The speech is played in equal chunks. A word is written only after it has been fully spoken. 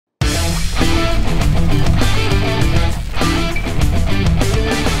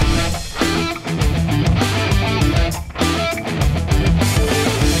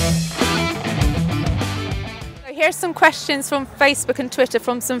getting some questions from Facebook and Twitter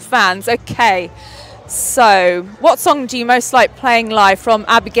from some fans. Okay, so what song do you most like playing live from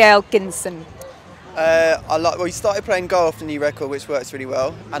Abigail Ginson? We started playing Go Off the new record, which works really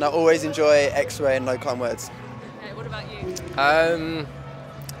well, and I always enjoy X-Ray and No Kind Words. Okay, what about you?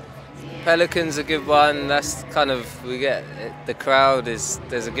 Pelican's a good one. That's kind of, we get the crowd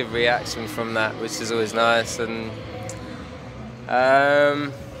there's a good reaction from that, which is always nice. And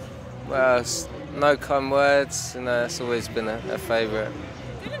well, No Kind Words, that's always been a favourite.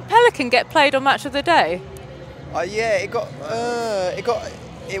 Didn't Pelican get played on Match of the Day? Yeah,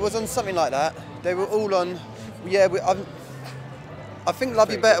 it was on something like that. They were all on. Yeah, I think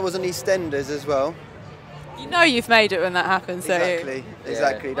Love You Better was on EastEnders as well. You know you've made it when that happens, don't you?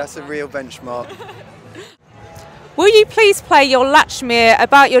 Exactly. Yeah. That's a real benchmark. Will you please play your Latchmere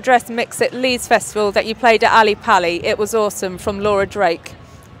About Your Dress mix at Leeds Festival that you played at Ali Pali? It was awesome, from Laura Drake.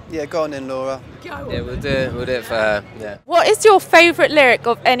 Yeah, go on then, Laura. Yeah, we'll do it for her. Yeah. What is your favourite lyric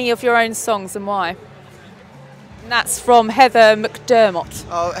of any of your own songs and why? And that's from Heather McDermott.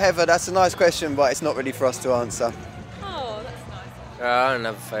 Oh, Heather, that's a nice question, but it's not really for us to answer. Oh, that's nice. I don't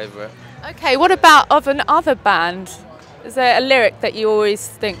have a favourite. Okay, what about of another band? Is there a lyric that you always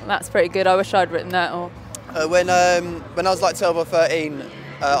think, that's pretty good, I wish I'd written that? Or When I was like 12 or 13,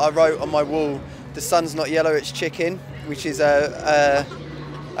 I wrote on my wall, "The sun's not yellow, it's chicken," which is a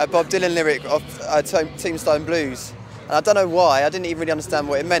Bob Dylan lyric of Tombstone Blues. And I don't know why, I didn't even really understand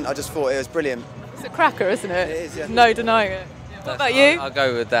what it meant, I just thought it was brilliant. it's a cracker, isn't it? It is, yeah. No denying it. What about you? I'll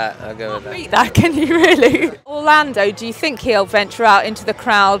go with that. Beat that, can you really? Orlando, do you think he'll venture out into the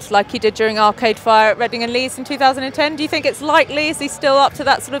crowd like he did during Arcade Fire at Reading and Leeds in 2010? Do you think it's likely? Is he still up to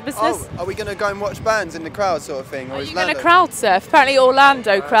that sort of business? Oh, are we going to go and watch bands in the crowd sort of thing? Or Are is you going to Lando- crowd surf? Apparently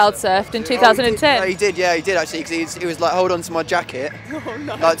Orlando crowd surfed in 2010. Oh, he did actually, because he was like, hold on to my jacket. Oh,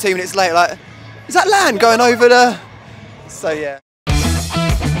 no. Like 2 minutes later, like, is that Land going over the... So yeah.